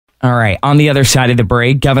All right. On the other side of the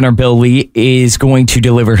break, Governor Bill Lee is going to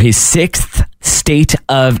deliver his 6th State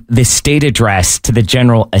of the State address to the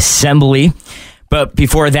General Assembly. But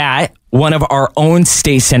before that, one of our own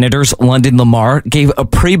state senators, London Lamar, gave a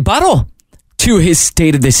pre-buttal to his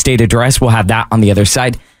State of the State address. We'll have that on the other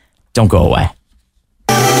side. Don't go away.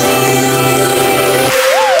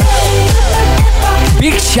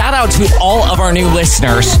 Big shout out to all of our new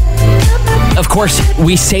listeners. Of course,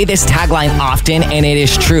 we say this tagline often, and it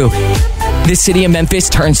is true. The city of Memphis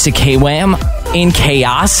turns to KWAM in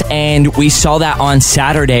chaos, and we saw that on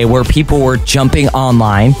Saturday where people were jumping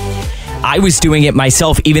online. I was doing it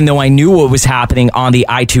myself, even though I knew what was happening on the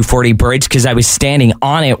I-240 bridge, because I was standing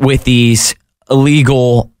on it with these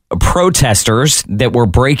illegal protesters that were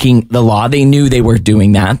breaking the law. They knew they were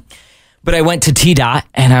doing that. But I went to TDOT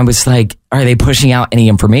and I was like, are they pushing out any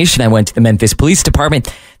information? I went to the Memphis Police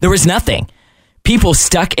Department. There was nothing. People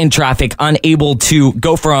stuck in traffic, unable to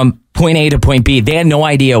go from point A to point B. They had no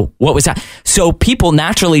idea what was that. So people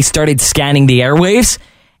naturally started scanning the airwaves.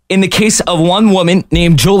 In the case of one woman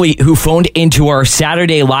named Julie, who phoned into our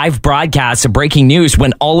Saturday live broadcast of breaking news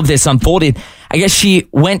when all of this unfolded, I guess she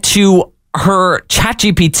went to her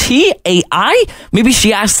ChatGPT AI. Maybe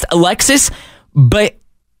she asked Alexis, but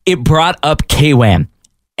it brought up KWAM.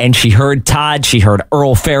 And she heard Todd, she heard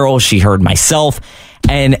Earl Farrell, she heard myself.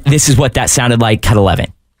 And this is what that sounded like, Cut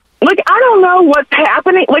 11. Like, I don't know what's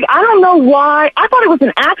happening. Like, I don't know why. I thought it was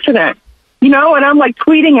an accident, you know, and I'm like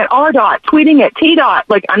tweeting at RDOT, tweeting at TDOT.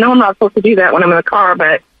 Like, I know I'm not supposed to do that when I'm in the car,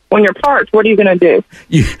 but when you're parked, what are you going to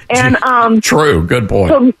do? True. Good point.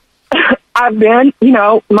 So I've been, you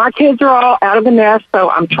know, my kids are all out of the nest, so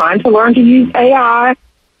I'm trying to learn to use AI.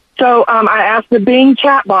 So I asked the Bing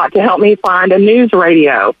chatbot to help me find a news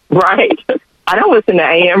radio, right? I don't listen to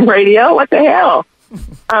AM radio. What the hell?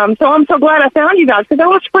 So I'm so glad I found you guys because I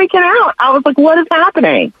was freaking out. I was like, what is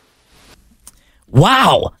happening?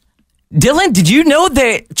 Wow. Dylan, did you know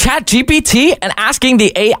that ChatGPT and asking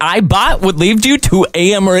the AI bot would lead you to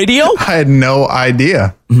AM radio? I had no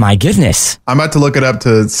idea. My goodness. I'm about to look it up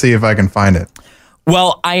to see if I can find it.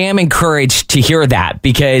 Well, I am encouraged to hear that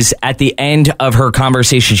because at the end of her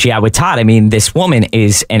conversation she had with Todd, I mean, this woman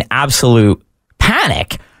is in absolute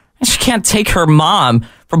panic. She can't take her mom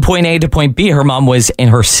from point A to point B. Her mom was in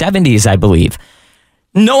her 70s, I believe.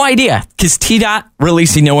 No idea because TDOT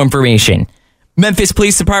releasing no information. Memphis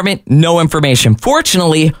Police Department, no information.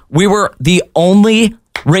 Fortunately, we were the only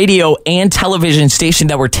radio and television station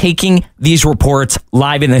that were taking these reports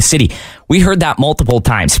live in the city. We heard that multiple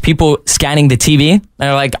times. People scanning the TV,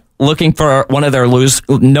 they're like looking for one of their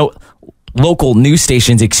local news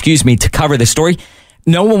stations, to cover the story.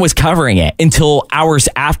 No one was covering it until hours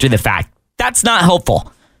after the fact. That's not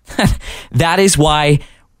helpful. That is why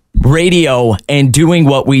radio and doing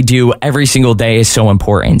what we do every single day is so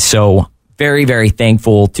important. So very, very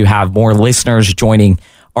thankful to have more listeners joining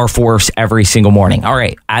our force every single morning. All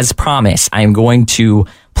right, as promised, I am going to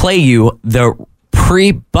play you the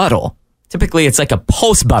pre-buttal. Typically, it's like a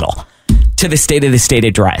post-buttal to the State of the State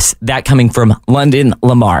address. That coming from London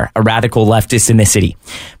Lamar, a radical leftist in the city.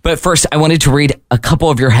 But first, I wanted to read a couple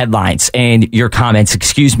of your headlines and your comments,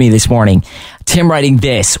 this morning. Tim writing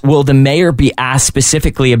this: will the mayor be asked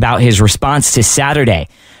specifically about his response to Saturday?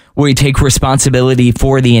 Will he take responsibility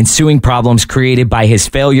for the ensuing problems created by his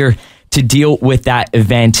failure to deal with that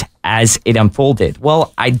event as it unfolded?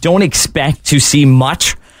 Well, I don't expect to see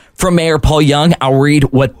much from Mayor Paul Young. I'll read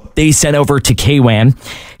what they sent over to KWAM.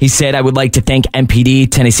 He said, I would like to thank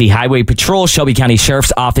MPD, Tennessee Highway Patrol, Shelby County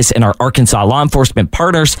Sheriff's Office, and our Arkansas law enforcement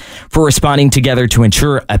partners for responding together to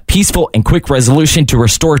ensure a peaceful and quick resolution to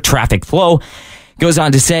restore traffic flow. Goes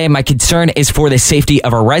on to say, my concern is for the safety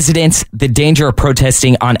of our residents. The danger of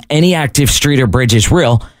protesting on any active street or bridge is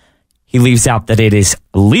real. He leaves out that it is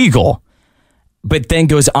illegal, but then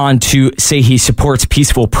goes on to say he supports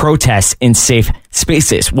peaceful protests in safe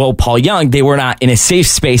spaces. Well, Paul Young, they were not in a safe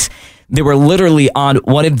space. They were literally on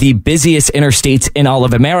one of the busiest interstates in all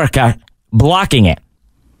of America, blocking it.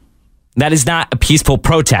 That is not a peaceful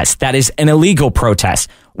protest. That is an illegal protest.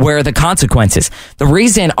 Where are the consequences? The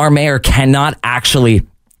reason our mayor cannot actually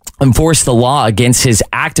enforce the law against his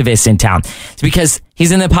activists in town is because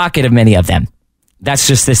he's in the pocket of many of them. That's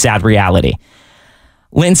just the sad reality.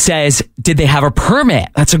 Lynn says, did they have a permit?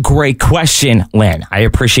 That's a great question, Lynn. I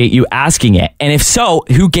appreciate you asking it. And if so,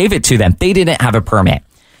 who gave it to them? They didn't have a permit.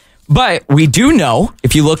 But we do know,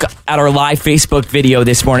 if you look at our live Facebook video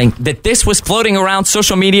this morning, that this was floating around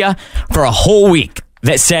social media for a whole week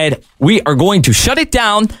that said, we are going to shut it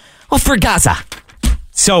down for Gaza.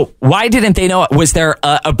 So why didn't they know it? Was there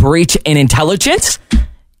a breach in intelligence?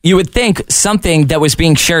 you would think something that was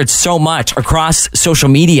being shared so much across social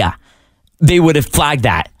media, they would have flagged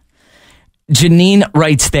that. Janine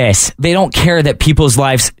writes this: they don't care that people's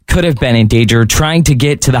lives could have been in danger trying to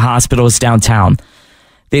get to the hospitals downtown.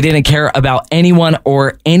 They didn't care about anyone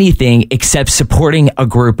or anything except supporting a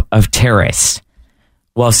group of terrorists.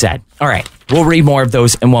 Well said. All right, we'll read more of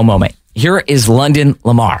those in one moment. Here is London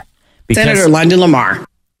Lamar. Senator London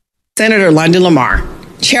Lamar,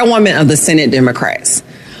 chairwoman of the Senate Democrats.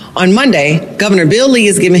 On Monday, Governor Bill Lee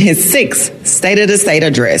is giving his 6th State of the State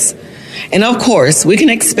address. And of course, we can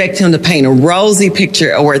expect him to paint a rosy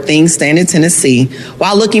picture of where things stand in Tennessee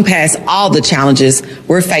while looking past all the challenges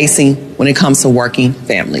we're facing when it comes to working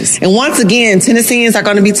families. And once again, Tennesseans are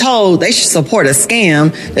going to be told they should support a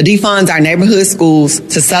scam that defunds our neighborhood schools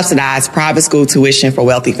to subsidize private school tuition for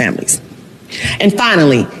wealthy families. And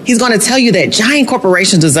finally, he's going to tell you that giant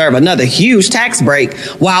corporations deserve another huge tax break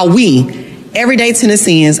while we, everyday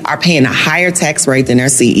Tennesseans, are paying a higher tax rate than their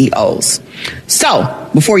CEOs. So,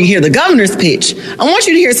 before you hear the governor's pitch, I want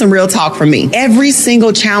you to hear some real talk from me. Every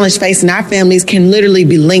single challenge facing our families can literally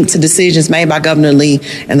be linked to decisions made by Governor Lee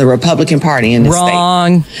and the Republican Party in the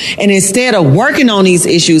state. And instead of working on these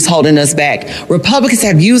issues holding us back, Republicans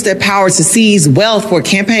have used their power to seize wealth for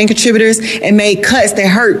campaign contributors and made cuts that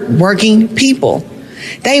hurt working people.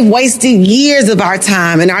 They've wasted years of our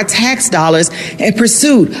time and our tax dollars in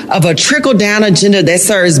pursuit of a trickle-down agenda that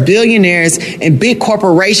serves billionaires and big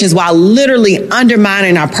corporations while literally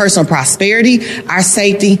undermining our personal prosperity, our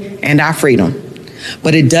safety, and our freedom.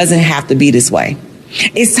 But it doesn't have to be this way.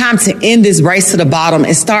 It's time to end this race to the bottom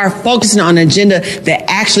and start focusing on an agenda that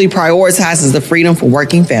actually prioritizes the freedom for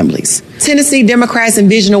working families. Tennessee Democrats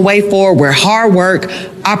envision a way forward where hard work,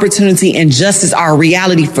 opportunity, and justice are a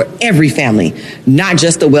reality for every family, not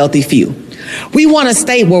just the wealthy few. We want a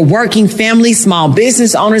state where working families, small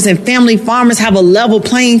business owners, and family farmers have a level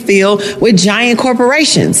playing field with giant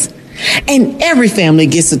corporations. And every family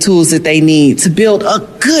gets the tools that they need to build a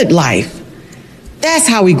good life. That's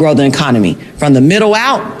how we grow the economy, from the middle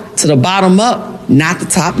out to the bottom up, not the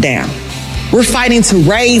top down. We're fighting to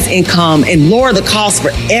raise income and lower the cost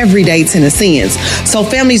for everyday Tennesseans, so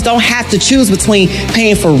families don't have to choose between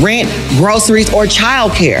paying for rent, groceries, or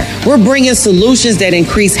childcare. We're bringing solutions that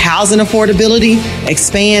increase housing affordability,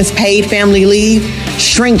 expands paid family leave,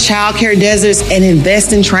 shrink childcare deserts, and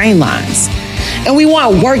invest in train lines. And we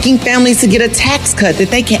want working families to get a tax cut that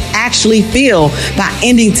they can actually feel by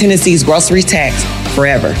ending Tennessee's grocery tax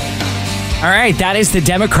forever. All right, that is the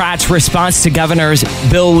Democrats' response to Governor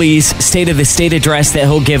Bill Lee's State of the State address that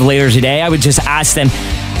he'll give later today. I would just ask them,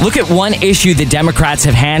 look at one issue the Democrats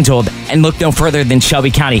have handled and look no further than Shelby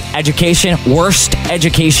County. Education, worst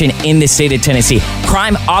education in the state of Tennessee.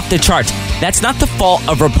 Crime off the charts. That's not the fault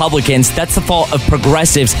of Republicans. That's the fault of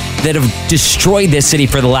progressives that have destroyed this city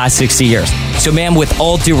for the last 60 years. So, ma'am, with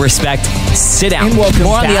all due respect, sit down. And welcome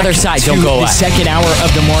More on the other side. Don't go away. The second hour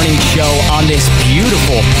of the morning show on this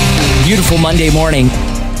beautiful Monday morning.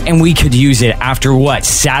 And we could use it after what?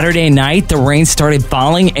 Saturday night, the rain started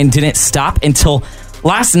falling and didn't stop until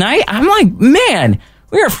last night. I'm like, man,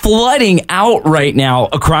 we are flooding out right now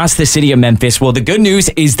across the city of Memphis. Well, the good news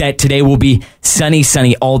is that today will be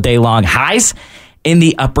sunny all day long. Highs in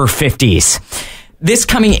the upper 50s. This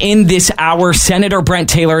coming in this hour, Senator Brent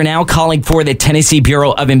Taylor now calling for the Tennessee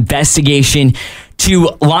Bureau of Investigation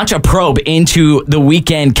to launch a probe into the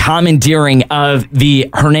weekend commandeering of the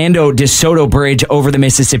Hernando de Soto Bridge over the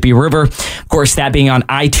Mississippi River. Of course, that being on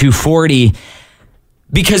I-240.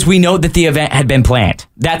 Because we know that the event had been planned.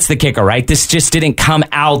 That's the kicker, right? This just didn't come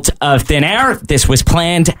out of thin air. This was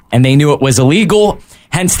planned, and they knew it was illegal.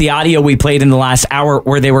 Hence the audio we played in the last hour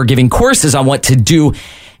where they were giving courses on what to do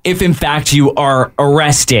if, in fact, you are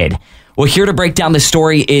arrested. Well, here to break down the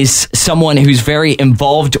story is someone who's very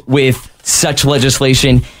involved with such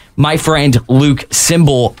legislation, my friend Luke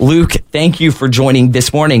Cymbal. Luke, thank you for joining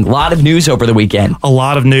this morning. A lot of news over the weekend. A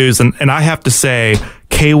lot of news, and I have to say,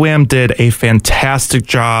 KWAM did a fantastic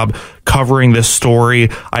job covering this story.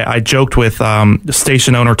 I joked with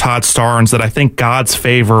station owner Todd Starnes that I think God's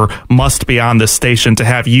favor must be on this station to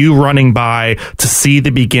have you running by to see the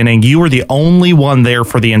beginning. You were the only one there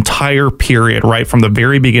for the entire period, right from the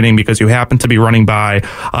very beginning, because you happened to be running by,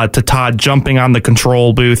 to Todd jumping on the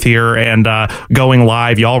control booth here and going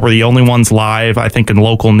live. Y'all were the only ones live, I think, in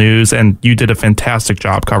local news, and you did a fantastic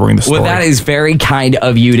job covering the story. Well, that is very kind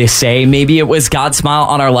of you to say. Maybe it was God's smile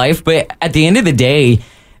on our life, but at the end of the day,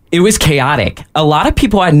 it was chaotic. A lot of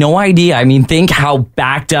people had no idea. I mean, think how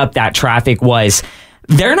backed up that traffic was.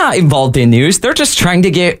 They're not involved in news. They're just trying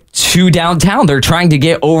to get to downtown. They're trying to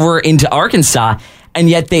get over into Arkansas. and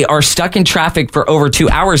yet they are stuck in traffic for over 2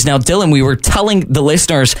 hours. Now, Dylan, we were telling the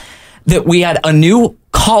listeners that we had a new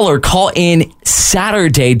caller call in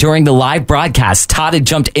Saturday during the live broadcast. Todd had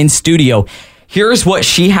jumped in studio. Here's what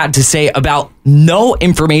she had to say about no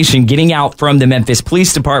information getting out from the Memphis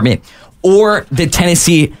Police Department or the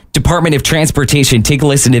Tennessee Department of Transportation. Take a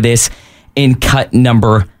listen to this in cut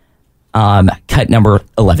number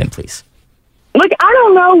 11, please. Like, I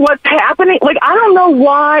don't know what's happening. Like, I don't know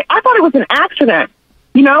why. I thought it was an accident,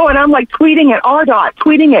 and I'm like tweeting at RDOT,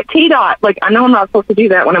 tweeting at TDOT. Like, I know I'm not supposed to do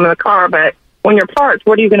that when I'm in the car, but when you're parked,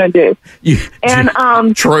 what are you going to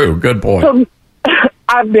do? True. Good point. So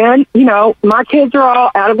I've been, my kids are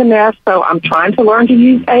all out of the nest, so I'm trying to learn to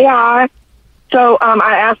use AI. So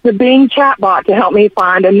I asked the Bing chatbot to help me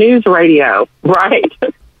find a news radio, right?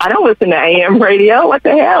 I don't listen to AM radio. What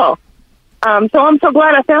the hell? So I'm so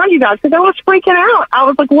glad I found you guys because I was freaking out. I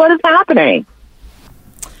was like, what is happening?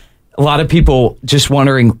 A lot of people just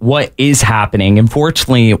wondering what is happening.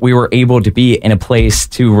 Unfortunately, we were able to be in a place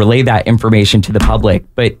to relay that information to the public.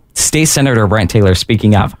 But State Senator Brent Taylor,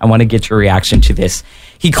 speaking of, I want to get your reaction to this.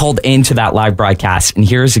 He called into that live broadcast, and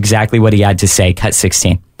here's exactly what he had to say. Cut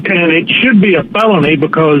 16. And it should be a felony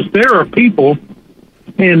because there are people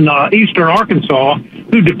in eastern Arkansas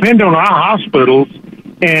who depend on our hospitals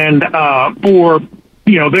and for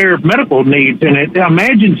their medical needs. And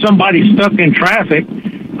imagine somebody stuck in traffic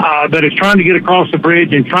that is trying to get across the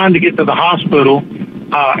bridge and trying to get to the hospital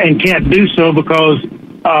and can't do so because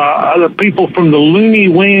the people from the loony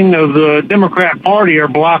wing of the Democrat Party are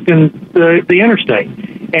blocking the interstate.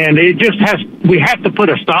 And we have to put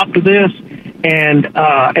a stop to this. And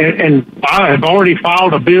I have already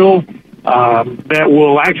filed a bill that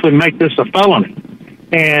will actually make this a felony.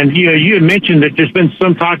 And you had mentioned that there's been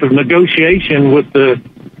some type of negotiation with the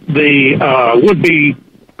would-be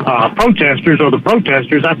protesters or the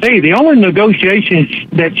protesters. I tell you, the only negotiation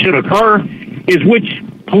that should occur is which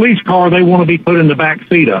police car they want to be put in the back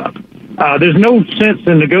seat of. There's no sense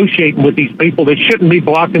in negotiating with these people. They shouldn't be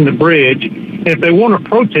blocking the bridge. And if they want to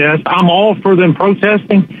protest, I'm all for them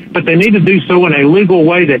protesting, but they need to do so in a legal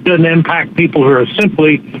way that doesn't impact people who are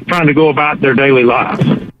simply trying to go about their daily lives.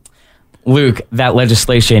 Luke, that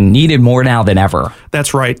legislation needed more now than ever.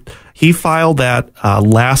 That's right. He filed that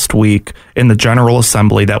last week in the General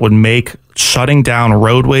Assembly that would make shutting down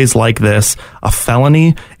roadways like this a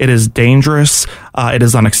felony. It is dangerous. It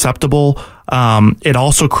is unacceptable. It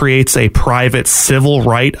also creates a private civil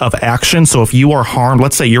right of action. So if you are harmed,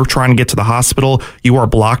 let's say you're trying to get to the hospital, you are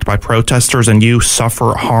blocked by protesters and you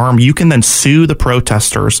suffer harm, you can then sue the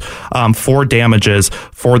protesters for damages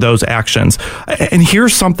for those actions. And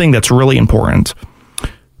here's something that's really important.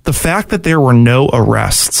 The fact that there were no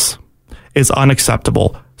arrests is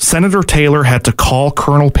unacceptable. Senator Taylor had to call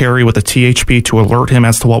Colonel Perry with the THP to alert him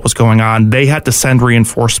as to what was going on. They had to send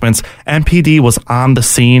reinforcements. MPD was on the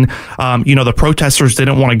scene. The protesters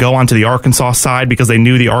didn't want to go onto the Arkansas side because they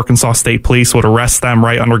knew the Arkansas State Police would arrest them,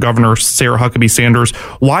 right, under Governor Sarah Huckabee Sanders.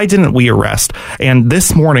 Why didn't we arrest? And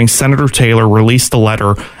this morning, Senator Taylor released a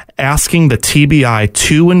letter asking the TBI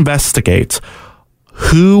to investigate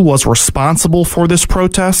who was responsible for this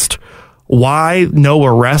protest, why no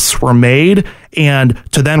arrests were made, and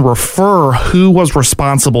to then refer who was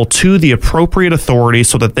responsible to the appropriate authorities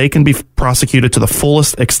so that they can be prosecuted to the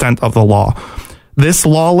fullest extent of the law. This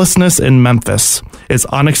lawlessness in Memphis is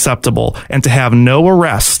unacceptable, and to have no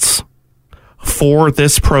arrests for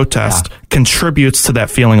this protest contributes to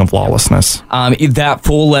that feeling of lawlessness. That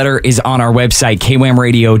full letter is on our website,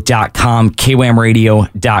 kwamradio.com,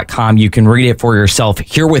 kwamradio.com. You can read it for yourself.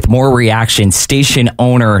 Here with more reaction, station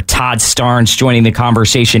owner Todd Starnes joining the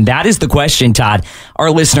conversation. That is the question, Todd.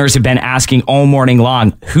 Our listeners have been asking all morning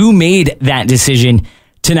long, who made that decision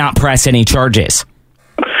to not press any charges?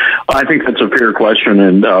 I think that's a fair question,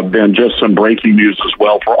 and Ben, just some breaking news as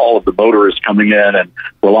well for all of the motorists coming in and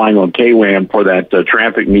relying on KWAM for that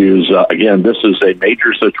traffic news. Again, this is a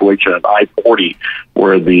major situation at I-40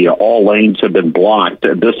 where all lanes have been blocked.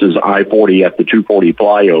 This is I-40 at the 240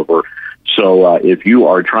 flyover. So if you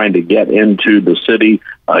are trying to get into the city,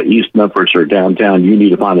 East Memphis or downtown, you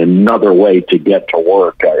need to find another way to get to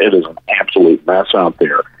work. It is an absolute mess out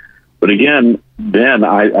there. But again, Ben,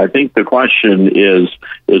 I think the question is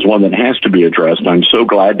one that has to be addressed. I'm so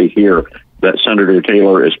glad to hear that Senator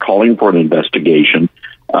Taylor is calling for an investigation.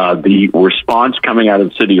 The response coming out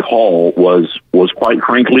of City Hall was quite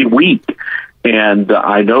frankly weak. And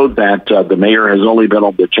I know that the mayor has only been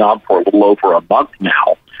on the job for a little over a month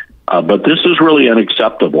now. But this is really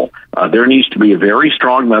unacceptable. There needs to be a very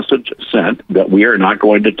strong message sent that we are not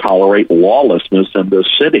going to tolerate lawlessness in this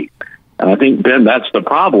city. And I think, Ben, that's the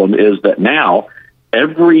problem, is that now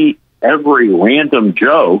every every random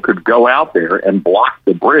Joe could go out there and block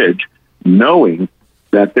the bridge knowing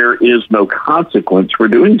that there is no consequence for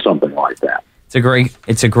doing something like that.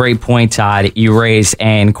 It's a great point, Todd, you raised,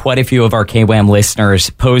 and quite a few of our KWAM listeners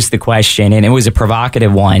posed the question, and it was a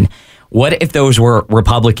provocative one. What if those were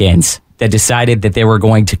Republicans that decided that they were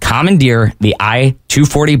going to commandeer the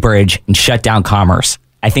I-240 bridge and shut down commerce?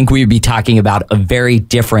 I think we would be talking about a very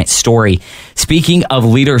different story. Speaking of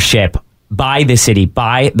leadership by the city,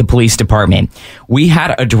 by the police department, we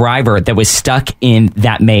had a driver that was stuck in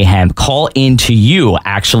that mayhem call in to you.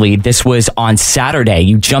 Actually, this was on Saturday.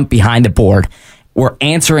 You jumped behind the board. We're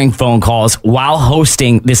answering phone calls while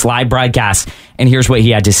hosting this live broadcast. And here's what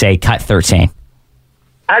he had to say. Cut 13.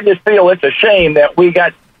 I just feel it's a shame that we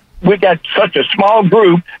got such a small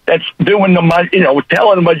group that's doing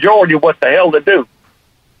telling the majority what the hell to do.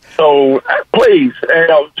 So please,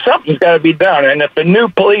 something's got to be done. And if the new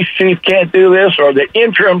police chief can't do this, or the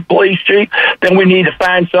interim police chief, then we need to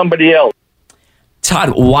find somebody else. Todd,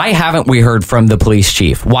 why haven't we heard from the police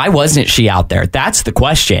chief? Why wasn't she out there? That's the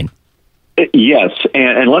question. Yes,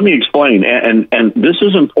 and let me explain. And this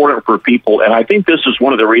is important for people, and I think this is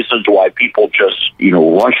one of the reasons why people just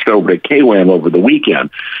rushed over to KWAM over the weekend.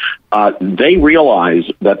 They realize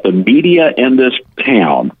that the media in this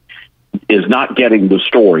town is not getting the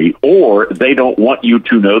story, or they don't want you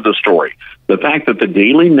to know the story. The fact that the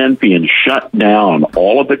Daily Memphian shut down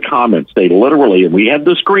all of the comments, they literally, and we have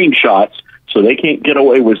the screenshots, so they can't get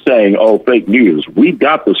away with saying, oh, fake news. We've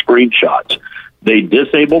got the screenshots. They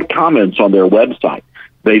disabled comments on their website.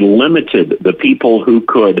 They limited the people who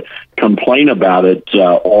could complain about it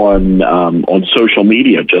on social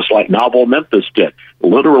media, just like Novel Memphis did,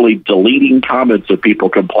 literally deleting comments of people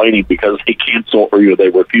complaining because they canceled or they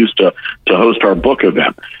refused to host our book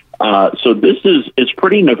event. So this is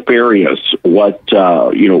pretty nefarious what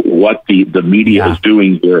the media is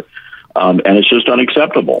doing here, and it's just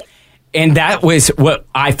unacceptable. And that was what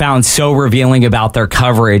I found so revealing about their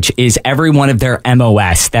coverage is every one of their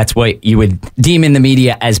MOS. That's what you would deem in the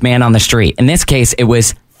media as man on the street. In this case, it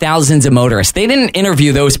was thousands of motorists. They didn't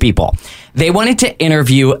interview those people. They wanted to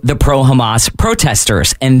interview the pro-Hamas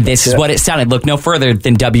protesters. And this is what it sounded. Look no further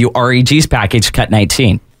than WREG's package, cut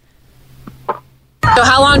 19. So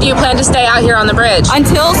how long do you plan to stay out here on the bridge?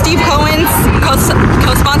 Until Steve Cohen's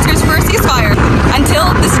co-sponsors for a ceasefire. Until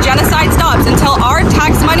this genocide stops. Until our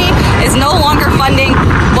tax money is no longer funding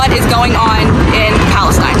what is going on in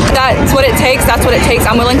Palestine. That's what it takes. That's what it takes.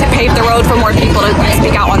 I'm willing to pave the road for more people to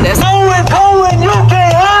speak out on this. Cohen, you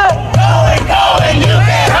can't hide! Cohen, you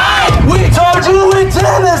can't hide! We told you it's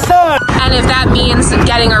genocide! And if that means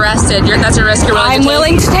getting arrested, that's a risk you're willing to take? I'm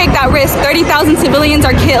willing to take that risk. 30,000 civilians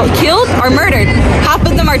are killed or murdered. Half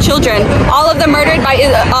of them are children. All of them murdered by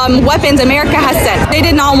weapons America has sent. They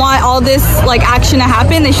did not want all this action to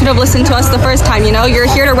happen. They should have listened to us the first time. You're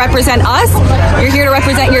here to represent us. You're here to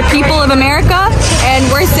represent your people of America. And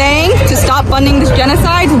we're saying to stop funding this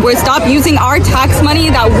genocide. We're stop using our tax money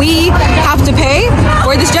that we have to pay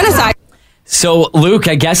for this genocide. So, Luke,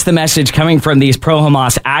 I guess the message coming from these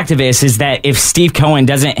pro-Hamas activists is that if Steve Cohen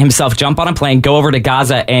doesn't himself jump on a plane, go over to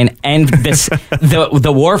Gaza and end this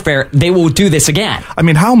the warfare, they will do this again. I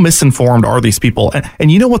mean, how misinformed are these people?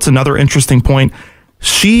 And you know what's another interesting point?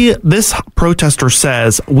 This protester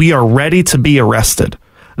says, we are ready to be arrested.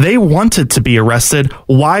 They wanted to be arrested.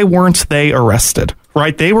 Why weren't they arrested?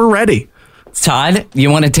 Right? They were ready. Todd, you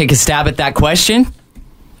want to take a stab at that question?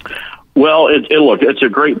 Well, look, it's a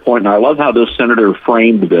great point, and I love how this senator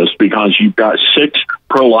framed this, because you've got 6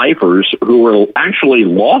 pro-lifers who were actually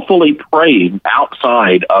lawfully praying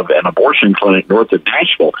outside of an abortion clinic north of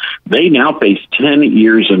Nashville. They now face 10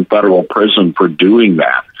 years in federal prison for doing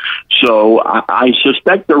that. So I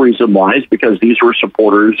suspect the reason why is because these were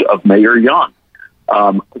supporters of Mayor Young.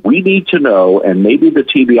 We need to know, and maybe the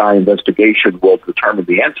TBI investigation will determine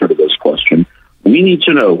the answer to this question, we need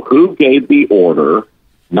to know who gave the order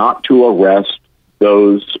not to arrest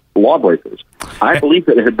those lawbreakers. I believe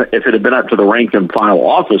that if it had been up to the rank and file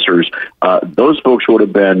officers, those folks would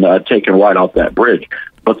have been taken right off that bridge.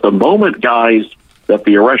 But the moment, guys, that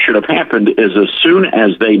the arrest should have happened is as soon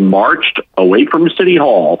as they marched away from City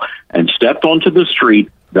Hall and stepped onto the street.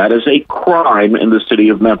 That is a crime in the city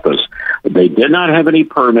of Memphis. They did not have any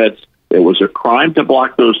permits. It was a crime to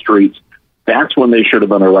block those streets. That's when they should have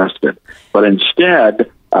been arrested. But instead,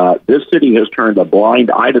 this city has turned a blind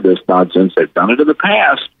eye to this nonsense. They've done it in the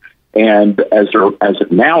past, and as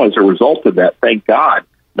a result of that, thank God,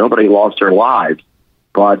 nobody lost their lives.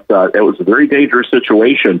 But it was a very dangerous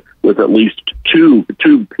situation with at least two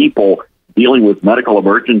people dealing with medical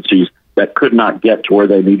emergencies that could not get to where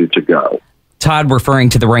they needed to go. Todd referring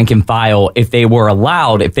to the rank and file, if they were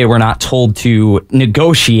allowed, if they were not told to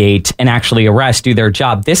negotiate and actually arrest, do their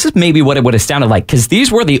job. This is maybe what it would have sounded like, because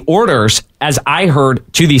these were the orders, as I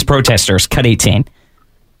heard, to these protesters. Cut 18.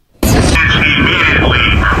 Immediately.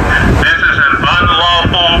 This is an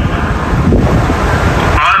unlawful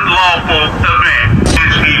event.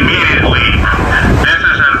 It's immediately. This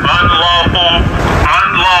is an unlawful event.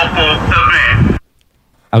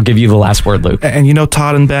 I'll give you the last word, Luke. And you know,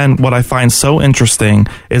 Todd and Ben, what I find so interesting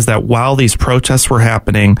is that while these protests were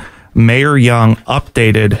happening, Mayor Young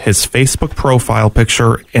updated his Facebook profile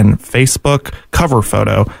picture and Facebook cover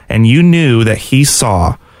photo, and you knew that he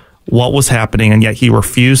saw what was happening, and yet he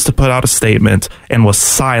refused to put out a statement and was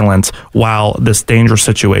silent while this dangerous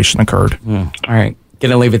situation occurred. All right.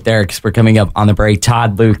 Going to leave it there because we're coming up on the break.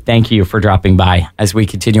 Todd, Luke, thank you for dropping by as we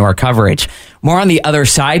continue our coverage. More on the other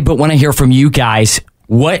side, but want to hear from you guys.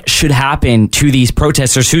 What should happen to these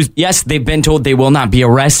protesters who, yes, they've been told they will not be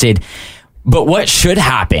arrested, but what should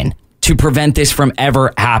happen to prevent this from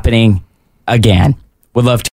ever happening again? Would love to